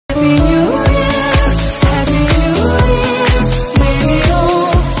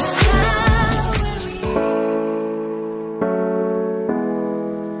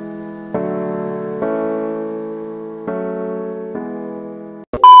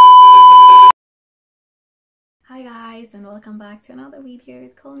guys, and welcome back to another video.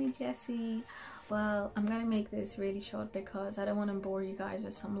 Call me Jessie. Well, I'm gonna make this really short because I don't want to bore you guys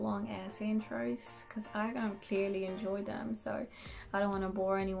with some long ass intros, because I don't clearly enjoy them, so I don't want to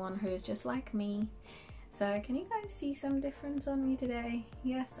bore anyone who's just like me. So can you guys see some difference on me today?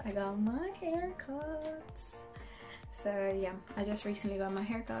 Yes, I got my haircut. So yeah, I just recently got my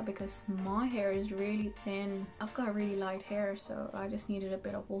haircut because my hair is really thin. I've got really light hair, so I just needed a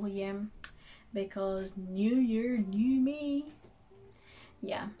bit of volume because new year, new me.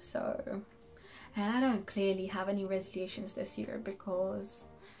 Yeah, so, and I don't clearly have any resolutions this year because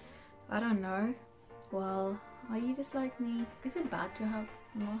I don't know. Well, are you just like me? Is it bad to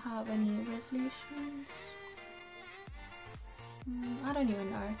not have any resolutions? I don't even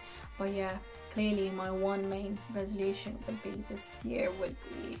know. But yeah, clearly my one main resolution would be this year would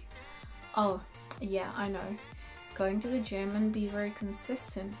be, oh yeah, I know, going to the gym and be very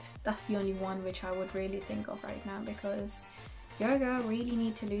consistent. That's the only one which I would really think of right now, because your girl really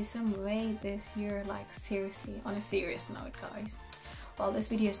need to lose some weight this year, like seriously, on a serious note, guys. Well, this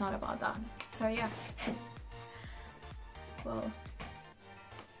video is not about that, so yeah. Well,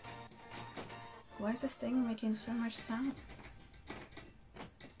 why is this thing making so much sound?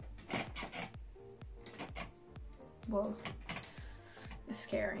 Whoa, it's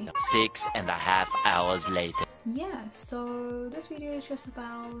scary. 6.5 hours later. Yeah, so this video is just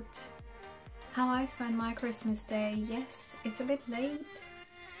about how I spent my Christmas day. Yes, it's a bit late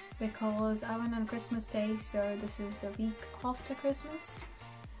because I went on Christmas Day, so this is the week after Christmas.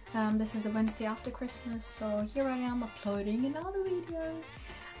 This is the Wednesday after Christmas, so here I am uploading another video.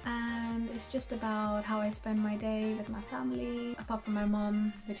 And it's just about how I spend my day with my family, apart from my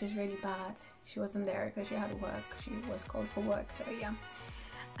mom, which is really bad. She wasn't there because she had to work. She was called for work, so yeah.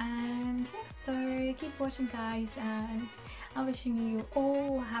 And yeah, so keep watching, guys, and I'm wishing you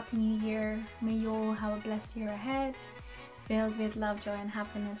all a happy new year. May you all have a blessed year ahead, filled with love, joy and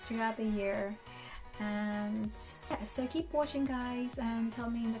happiness throughout the year. And yeah, so keep watching, guys, and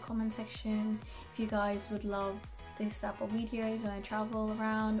tell me in the comment section if you guys would love this type of videos when I travel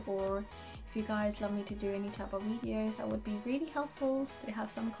around, or if you guys love me to do any type of videos. That would be really helpful to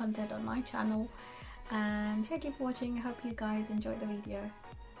have some content on my channel. And yeah, keep watching. I hope you guys enjoyed the video.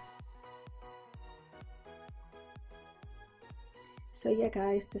 So yeah,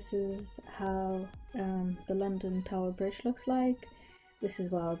 guys, this is how the London Tower Bridge looks like. This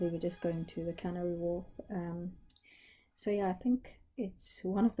is while we were just going to the Canary Wharf. So yeah, I think it's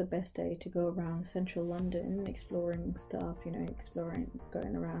one of the best days to go around central London, exploring stuff, you know,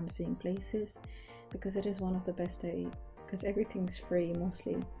 going around, seeing places, because it is one of the best days, because everything's free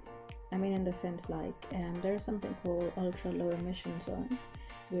mostly. I mean, in the sense, like, there's something called ultra low emission zone,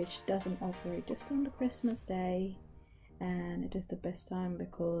 which doesn't operate just on the Christmas day, and it is the best time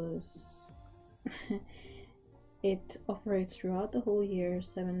because it operates throughout the whole year,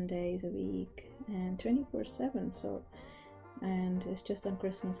 7 days a week and 24/7. So, and it's just on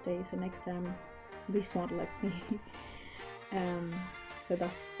Christmas Day, so next time be smart like me. So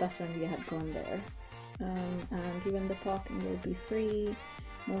that's when we had gone there, and even the parking will be free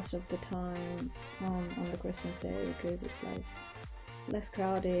most of the time on the Christmas Day, because it's like less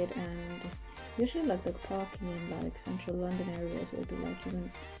crowded, and usually like the parking in like central London areas will be like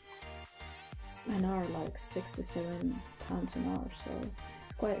even an hour, like £6 to £7 an hour, so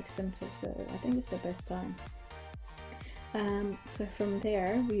it's quite expensive. So I think it's the best time. So from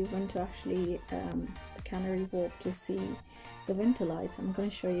there we went to actually the Canary Wharf to see the winter lights. I'm going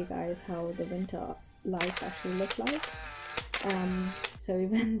to show you guys how the winter lights actually look like. So we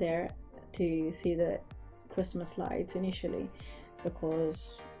went there to see the Christmas lights initially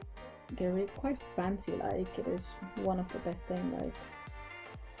because they're really quite fancy, like it is one of the best things. Like,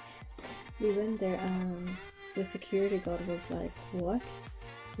 we went there and the security guard was like, what?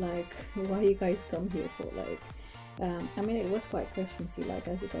 Like, why you guys come here for? Like, I mean, it was quite Christmassy, like,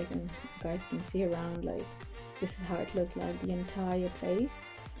 as you guys can see around, like, this is how it looked like, the entire place.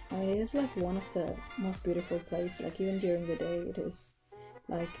 I mean, it is like one of the most beautiful places, like even during the day. It is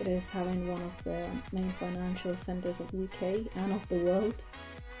like, it is having one of the main financial centers of UK and of the world,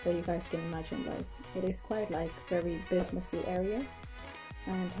 so you guys can imagine, like, it is quite like very businessy area,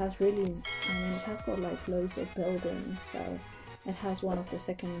 and it has really, I mean, it has got like loads of buildings, so it has one of the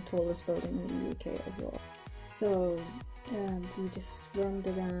second tallest buildings in the UK as well. So we just roamed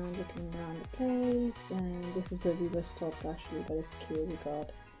around looking around the place, and this is where we were stopped actually by the security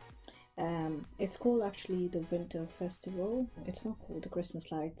guard. It's called actually the Winter Festival. It's not called the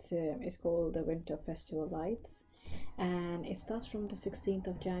Christmas lights, it's called the Winter Festival lights, and it starts from the 16th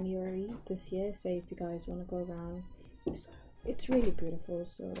of January this year. So if you guys want to go around, it's really beautiful,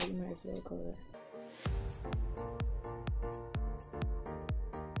 so you might as well go there.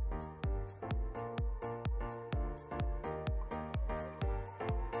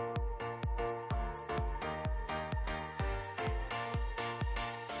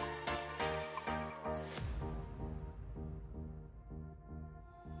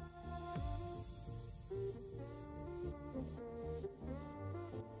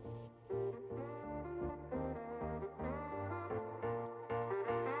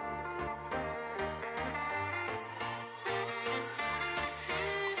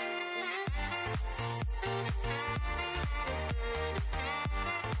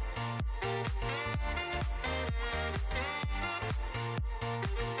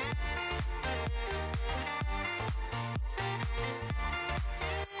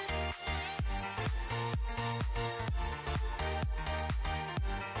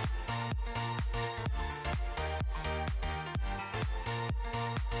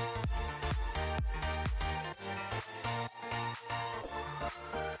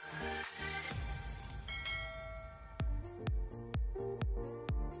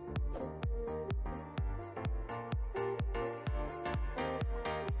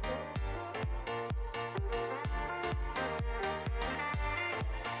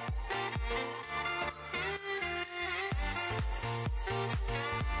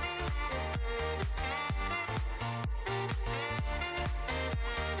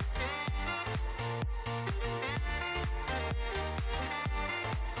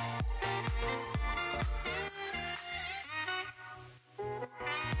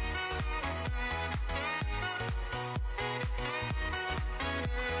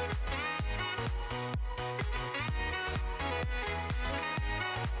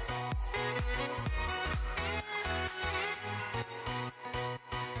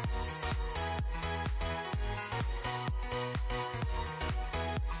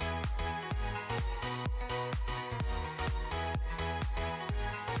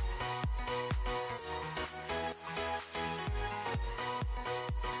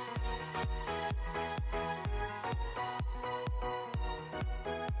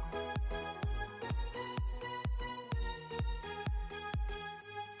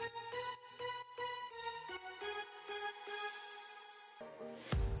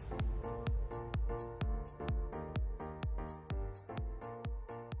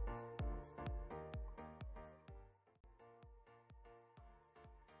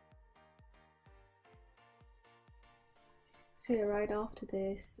 So yeah, right after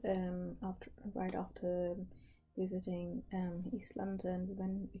this, right after visiting East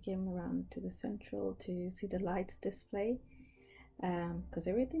London, we came around to the Central to see the lights display, because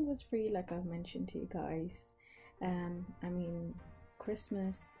everything was free, like I've mentioned to you guys. I mean,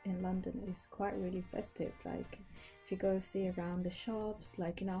 Christmas in London is quite really festive. Like, if you go see around the shops,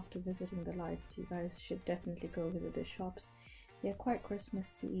 like, you know, after visiting the lights, you guys should definitely go visit the shops. They're quite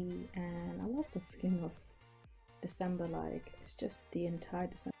Christmassy, and I love the feeling of December. Like, it's just the entire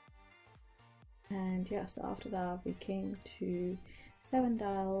December. And yeah, so after that we came to Seven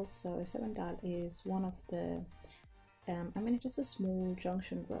Dials. So Seven Dial is one of the I mean, it's just a small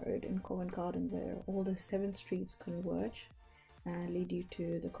junction road in Covent Garden where all the 7 streets converge and lead you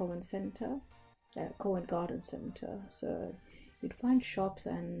to the Covent Centre, Covent Garden Centre. So you'd find shops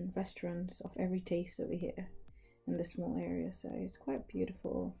and restaurants of every taste over here in this small area, so it's quite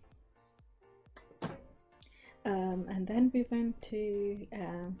beautiful. And then we went to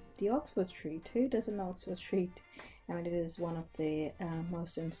the Oxford Street. Who doesn't know Oxford Street? I mean, it is one of the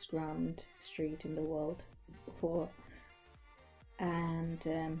most Instagrammed street in the world for.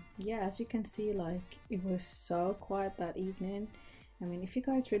 And yeah, as you can see, like, it was so quiet that evening. I mean, if you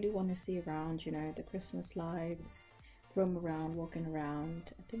guys really want to see around, you know, the Christmas lights, roam around, walking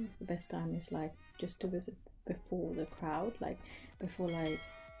around, I think the best time is like just to visit before the crowd, like before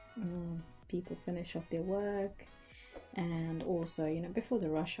people finish off their work, and also, you know, before the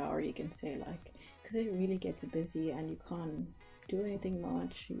rush hour, you can say, like, because it really gets busy and you can't do anything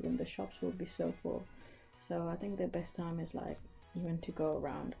much, even the shops will be so full. So I think the best time is like even to go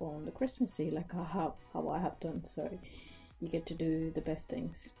around on the Christmas day, like how I have done, so you get to do the best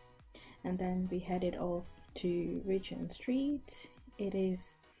things. And then we headed off to Regent Street.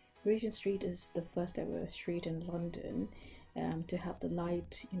 Regent Street is the first ever street in London to have the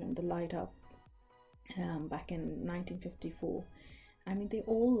light, you know, the light up back in 1954. I mean, they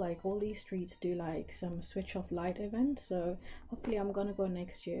all, like, all these streets do like some switch off light event, so hopefully I'm gonna go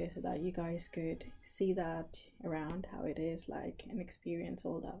next year so that you guys could see that around, how it is like, and experience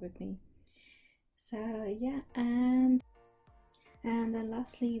all that with me. So yeah, and then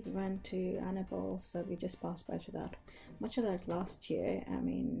lastly we went to Annabelle, so we just passed by to that. Much like last year, I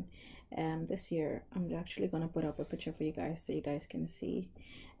mean, this year I'm actually gonna put up a picture for you guys so you guys can see.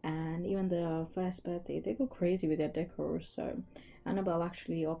 And even the first birthday, they go crazy with their decor. So Annabelle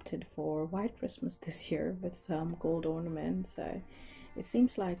actually opted for white Christmas this year with some gold ornaments. So it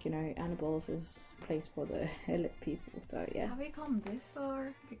seems like, you know, Annabelle's is place for the elite people. So yeah. Have you come this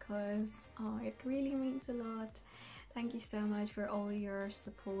far? Because it really means a lot. Thank you so much for all your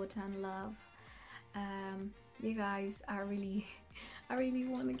support and love. You guys, I really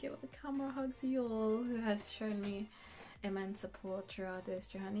want to give a camera hug to you all who has shown me immense support throughout this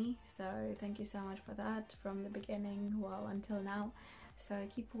journey. So thank you so much for that from the beginning, well, until now. So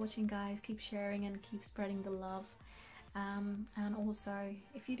keep watching, guys, keep sharing and keep spreading the love. And also,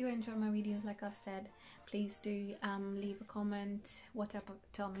 if you do enjoy my videos, like I've said, please do leave a comment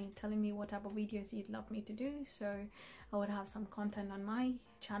telling me what type of videos you'd love me to do, so I would have some content on my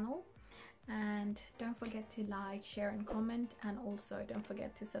channel. And don't forget to like, share and comment, and also don't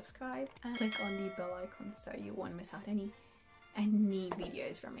forget to subscribe and click on the bell icon so you won't miss out any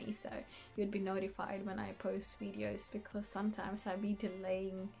videos from me, so you'd be notified when I post videos, because sometimes I'll be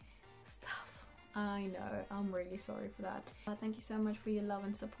delaying stuff. I know, I'm really sorry for that. But thank you so much for your love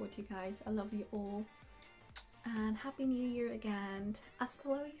and support, you guys. I love you all, and Happy New Year again. Hasta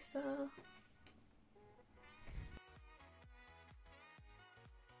la vista.